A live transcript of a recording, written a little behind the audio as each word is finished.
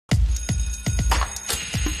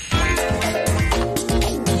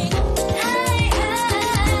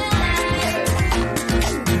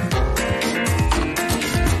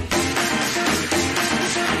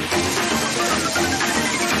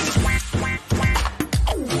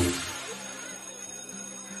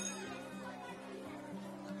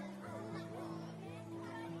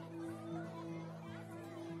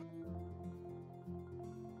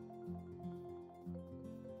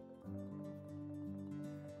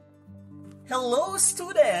Hello,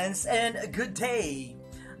 students, and good day.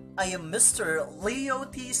 I am Mr. Leo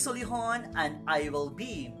T. Solihon, and I will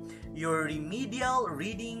be your remedial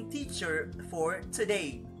reading teacher for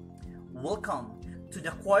today. Welcome to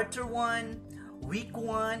the Quarter 1, Week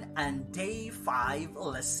 1, and Day 5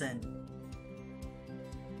 lesson.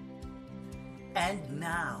 And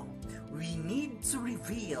now, we need to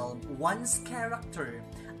reveal one's character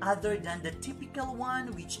other than the typical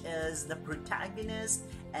one, which is the protagonist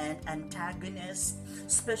and antagonist,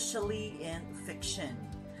 especially in fiction.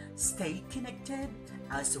 Stay connected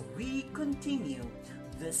as we continue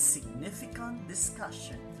this significant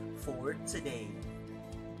discussion for today.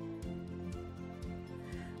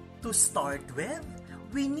 To start with,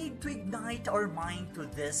 we need to ignite our mind to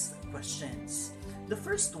these questions. The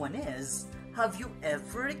first one is, have you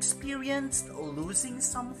ever experienced losing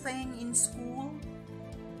something in school?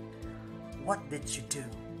 What did you do?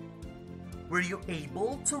 Were you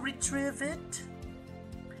able to retrieve it?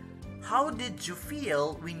 How did you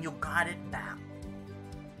feel when you got it back?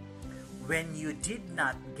 When you did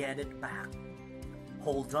not get it back?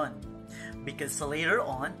 Hold on, because later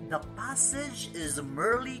on, the passage is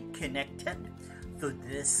merely connected to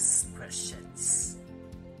these questions.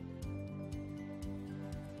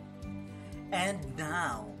 And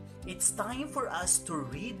now, it's time for us to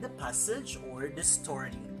read the passage or the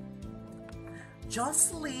story.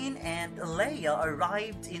 Jocelyn and Leia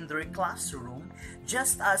arrived in their classroom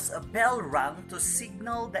just as a bell rang to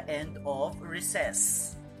signal the end of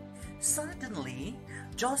recess. Suddenly,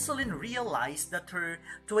 Jocelyn realized that her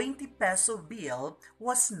 20-peso bill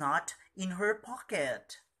was not in her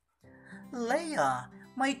pocket. Leia,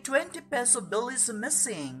 my 20-peso bill is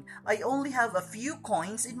missing. I only have a few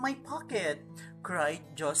coins in my pocket, cried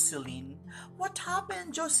Jocelyn. What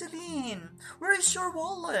happened, Jocelyn? Where is your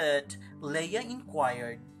wallet? Leia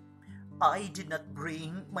inquired. I did not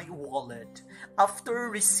bring my wallet. After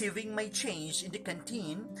receiving my change in the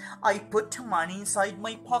canteen, I put money inside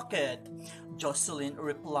my pocket, Jocelyn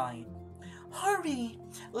replied. Hurry!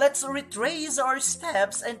 Let's retrace our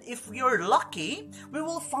steps, and if we're lucky, we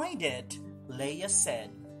will find it, Leia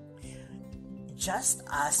said. Just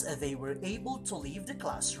as they were able to leave the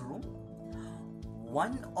classroom,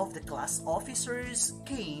 one of the class officers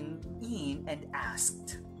came in and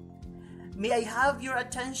asked, May I have your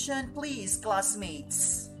attention, please,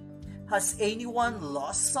 classmates? Has anyone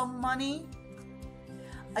lost some money?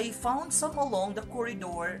 I found some along the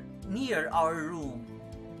corridor near our room.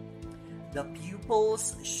 The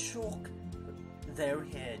pupils shook their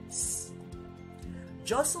heads.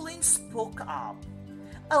 Jocelyn spoke up.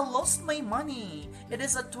 I lost my money. It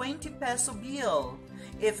is a 20-peso bill.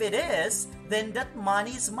 If it is, then that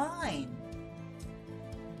money is mine.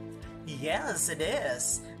 Yes, it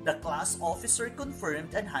is. The class officer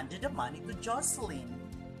confirmed and handed the money to Jocelyn.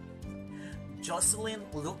 Jocelyn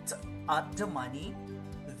looked at the money,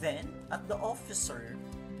 then at the officer.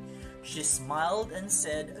 She smiled and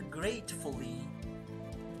said gratefully,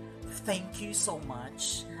 Thank you so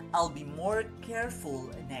much. I'll be more careful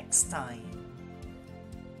next time.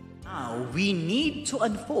 Now, we need to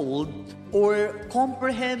unfold or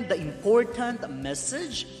comprehend the important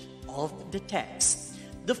message of the text.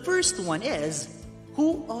 The first one is,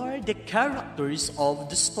 who are the characters of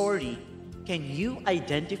the story? Can you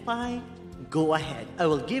identify? Go ahead. I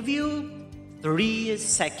will give you 3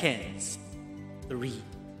 seconds. 3,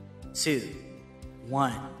 2,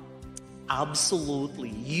 1.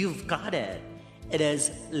 Absolutely, you've got it. It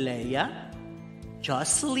is Leia,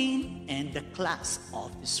 Jocelyn, and the class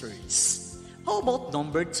officers. How about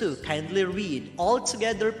number 2? Kindly read all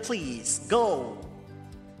together, please. Go!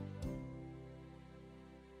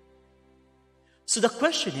 So the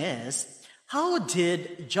question is, how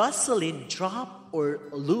did Jocelyn drop or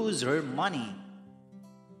lose her money?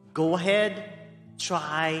 Go ahead,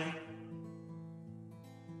 try.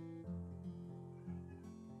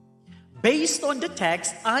 Based on the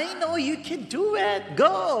text, I know you can do it.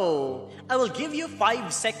 Go! I will give you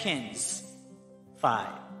 5 seconds. 5,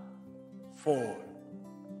 4,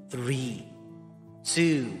 3,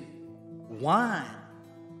 2, 1.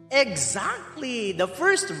 Exactly! The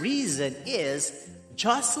first reason is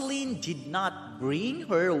Jocelyn did not bring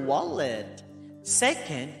her wallet.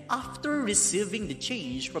 Second, after receiving the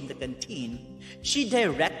change from the canteen, she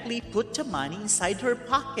directly put the money inside her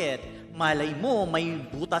pocket. Malay mo, may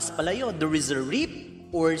butas pala yun. There is a rip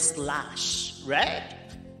or slash, right?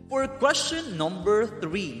 For question number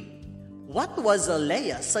 3, what was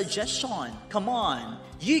Leia's suggestion? Come on,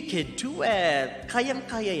 you can do it.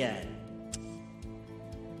 Kayang-kaya yan.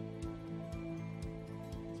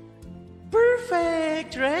 Perfect!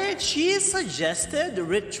 Perfect, right? She suggested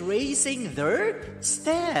retracing their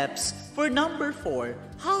steps. For number 4,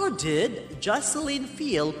 how did Jocelyn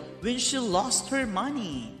feel when she lost her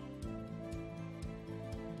money?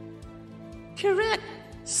 Correct.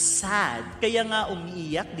 Sad. Kaya nga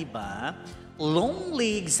umiiyak, di ba?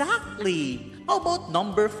 Lonely, exactly. How about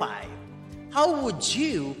number 5? How would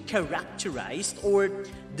you characterize or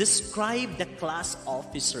describe the class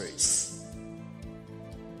officers?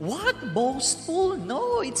 What? Boastful?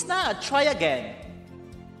 No, it's not. Try again.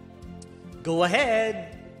 Go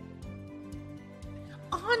ahead.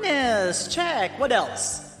 Honest. Check. What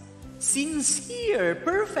else? Sincere.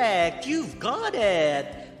 Perfect. You've got it.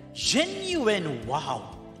 Genuine.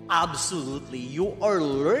 Wow. Absolutely. You are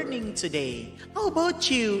learning today. How about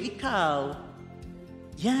you? Ikaw?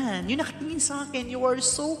 Yan. Yung nakatingin sa akin, you are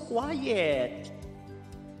so quiet.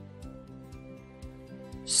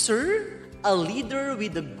 Sir? A leader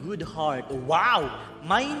with a good heart. Wow!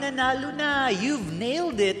 May nanalo na! You've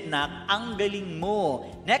nailed it, nak. Ang galing mo.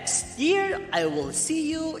 Next year, I will see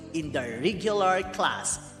you in the regular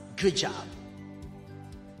class. Good job!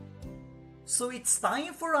 So it's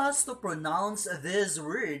time for us to pronounce these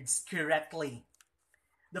words correctly.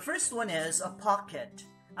 The first one is a pocket.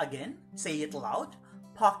 Again, say it loud.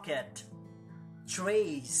 Pocket.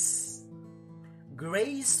 Trace.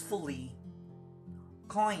 Gracefully.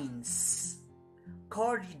 Coins,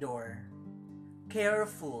 corridor,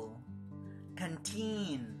 careful,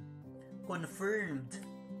 canteen, confirmed,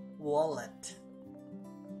 wallet.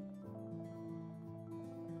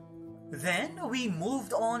 Then we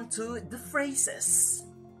moved on to the phrases.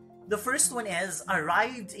 The first one is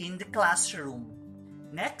arrived in the classroom.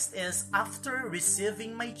 Next is after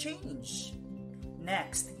receiving my change.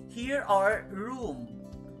 Next, here are room.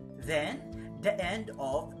 Then the end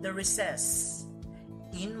of the recess.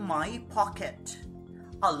 In my pocket,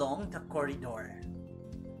 along the corridor.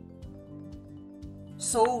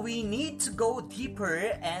 So we need to go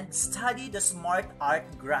deeper and study the smart art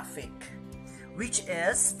graphic, which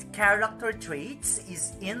is character traits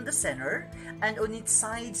is in the center and on its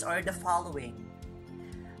sides are the following: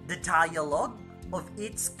 the dialogue of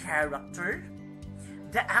its character,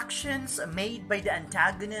 the actions made by the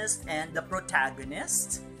antagonist and the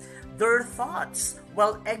protagonist, their thoughts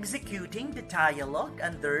while executing the dialogue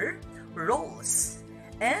and their roles,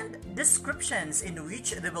 and descriptions in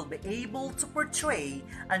which they will be able to portray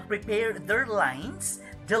and prepare their lines,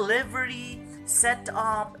 delivery,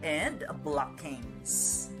 setup, and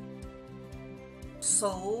blockings.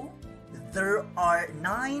 So, there are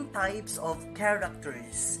 9 types of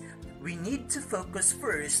characters. We need to focus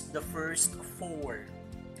first the first 4.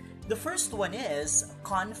 The first one is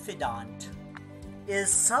confidant.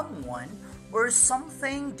 Is someone or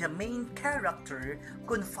something the main character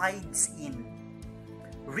confides in.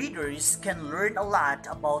 Readers can learn a lot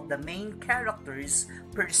about the main character's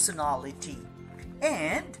personality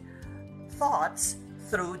and thoughts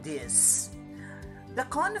through this. The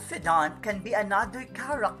confidant can be another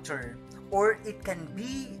character, or it can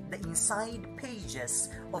be the inside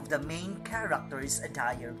pages of the main character's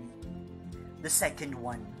diary. The second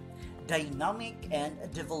one, dynamic and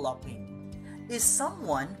developing, is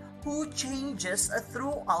someone who changes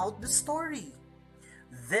throughout the story.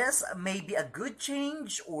 This may be a good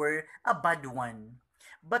change or a bad one,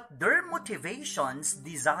 but their motivations,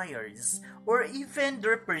 desires, or even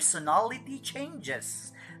their personality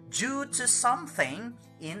changes due to something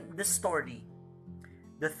in the story.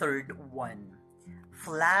 The third one,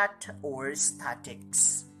 flat or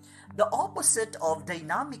statics, the opposite of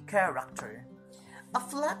dynamic character. A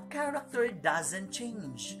flat character doesn't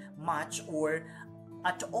change much or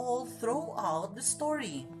at all throughout the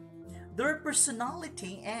story. Their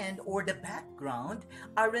personality and or the background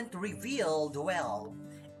aren't revealed well,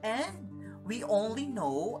 and we only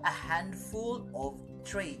know a handful of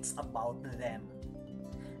traits about them.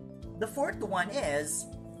 The fourth one is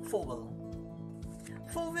fool.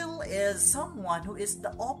 Fool is someone who is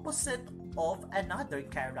the opposite of another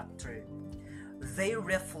character. They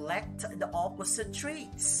reflect the opposite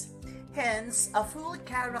traits. Hence, a fool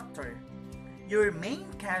character. Your main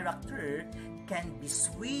character can be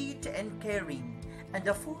sweet and caring, and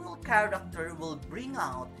the fool character will bring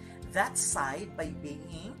out that side by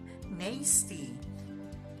being nasty.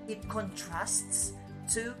 It contrasts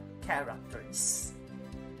two characters.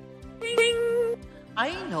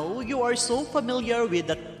 I know you are so familiar with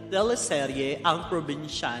the teleserye Ang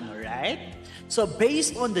Probinsyano, right? So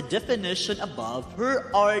based on the definition above, here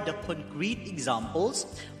are the concrete examples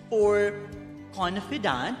for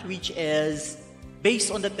confidant, which is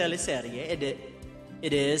based on the teleserye.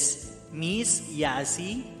 It is Miss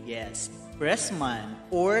Yasi, yes. Pressman,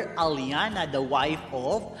 or Aliana, the wife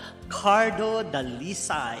of Cardo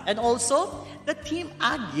Dalisay, and also the Team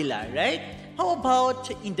Aguila, right? How about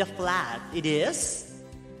in the flat? It is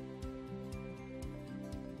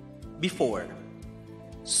before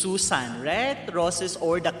Susan, right? Roses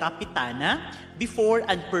or the Capitana, before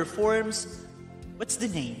and performs, what's the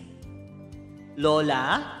name?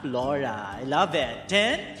 Lola Flora. I love it.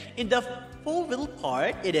 Then, in the Fowell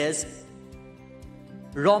part, it is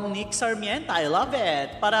Romnick Sarmiento. I love it.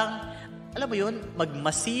 Parang, alam mo yun,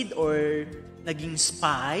 magmasid or naging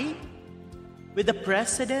spy with the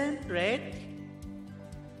president, right?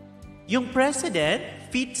 Yung president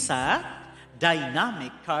fits sa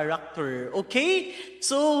dynamic character. Okay?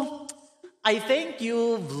 So, I think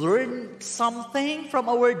you've learned something from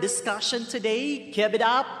our discussion today. Keep it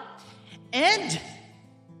up. And,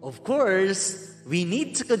 of course, we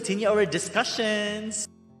need to continue our discussions.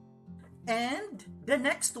 And the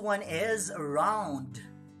next one is round.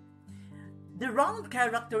 The round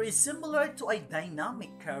character is similar to a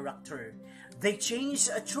dynamic character. They change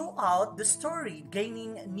throughout the story,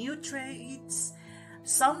 gaining new traits,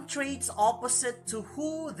 some traits opposite to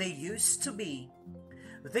who they used to be.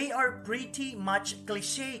 They are pretty much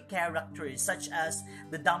cliché characters such as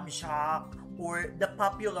the dumb jock or the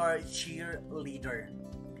popular cheerleader.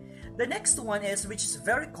 The next one is, which is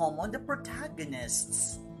very common, the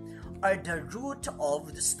protagonists are the root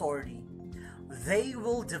of the story. They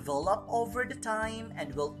will develop over the time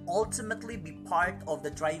and will ultimately be part of the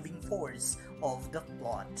driving force of the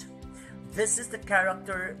plot. This is the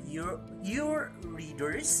character your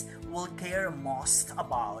readers will care most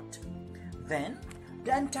about. Then,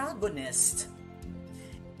 the antagonist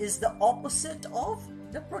is the opposite of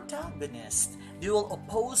the protagonist. They will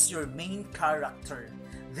oppose your main character.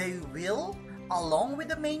 They will, along with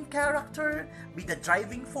the main character, be the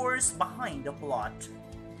driving force behind the plot.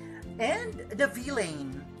 And the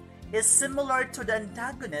villain is similar to the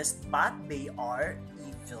antagonist, but they are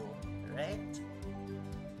evil, right?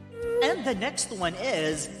 And the next one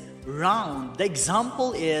is round. The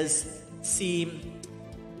example is si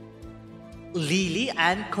Lily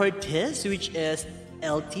Ann Cortez, which is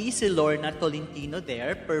LT, si Lorna Tolentino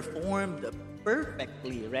there, performed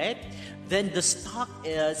perfectly, right? Then the stock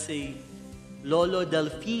is si Lolo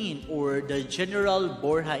Delphine or the General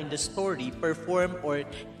Borja in the story, performed or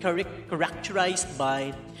characterized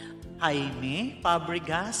by Jaime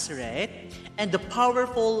Fabregas, right? And the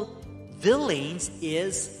powerful villains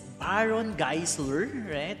is Baron Geisler,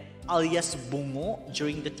 right? Alias Bungo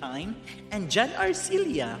during the time, and John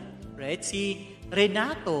Arcilia, right? Si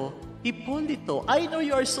Renato Hipolito. I know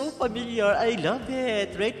you are so familiar. I love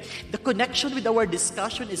it, right? The connection with our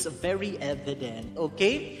discussion is very evident,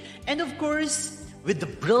 okay? And of course, with the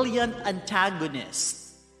brilliant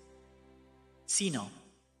antagonist. Sino?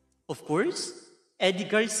 Of course, Eddie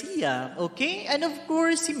Garcia, okay? And of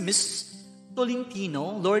course, si Miss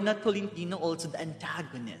Tolentino, Lorna Tolentino, also the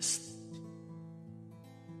antagonist.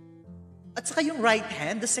 At saka yung right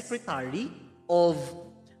hand, the secretary of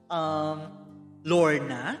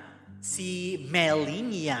Lorna, si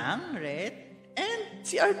Melin Yang, right? And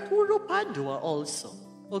si Arturo Padua also.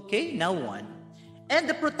 Okay, now one. And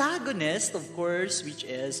the protagonist, of course, which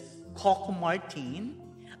is Coco Martin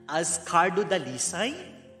as Cardo Dalisay.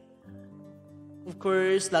 Of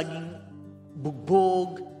course, laging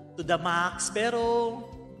bugbog to the max, pero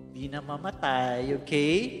di na mamatay,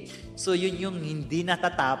 okay? So, yun yung hindi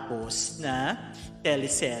natatapos na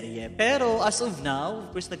teleserye. Pero as of now,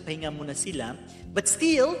 of course, nagpahinga muna sila. But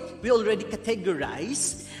still, we already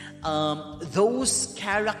categorize those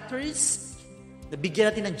characters.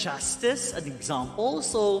 Nabigyan natin ng justice, an example.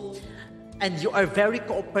 So, and you are very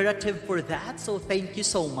cooperative for that. So, thank you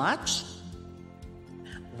so much.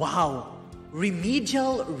 Wow!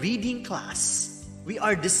 Remedial reading class. We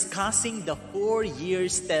are discussing the 4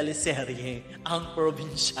 years teleserye, ang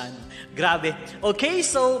Probinsyano. Grabe. Okay,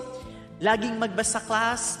 so, laging magbasa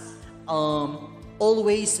class,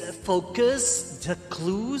 always focus the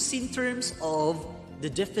clues in terms of the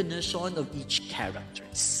definition of each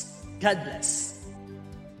characters. God bless.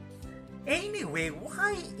 Anyway,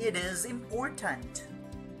 why it is important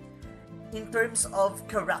in terms of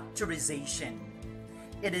characterization?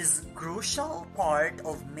 It is crucial part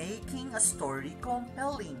of making a story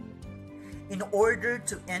compelling. In order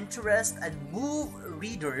to interest and move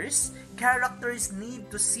readers, characters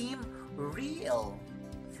need to seem real.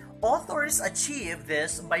 Authors achieve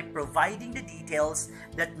this by providing the details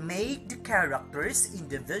that make the characters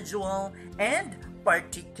individual and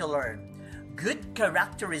particular. Good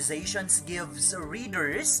characterizations gives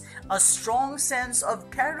readers a strong sense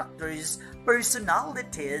of characters,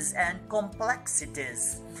 personalities, and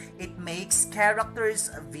complexities. It makes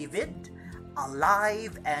characters vivid,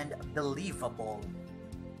 alive, and believable.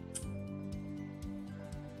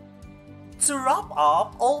 To wrap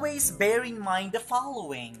up, always bear in mind the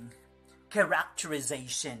following.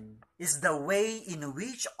 Characterization is the way in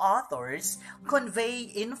which authors convey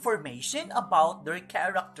information about their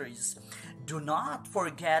characters. Do not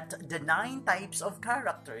forget the 9 types of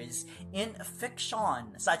characters in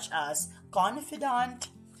fiction, such as confident,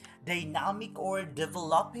 dynamic or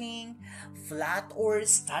developing, flat or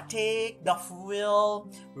static, the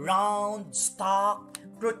fool, round, stock,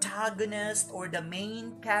 protagonist or the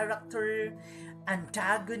main character,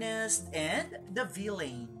 antagonist, and the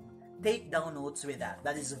villain. Take down notes with that.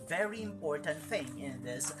 That is a very important thing in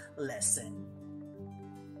this lesson.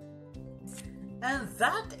 And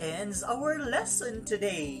that ends our lesson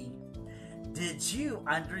today. Did you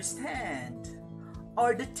understand?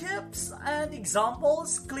 Are the tips and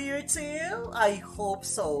examples clear to you? I hope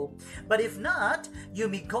so. But if not, you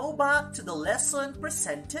may go back to the lesson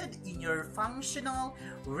presented in your functional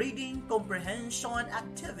reading comprehension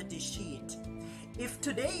activity sheet. If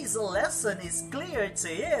today's lesson is clear to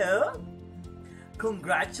you,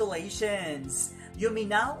 congratulations! You may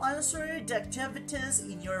now answer the activities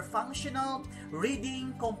in your functional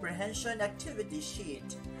reading comprehension activity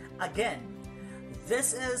sheet. Again,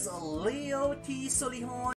 this is Leo T.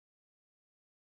 Solihon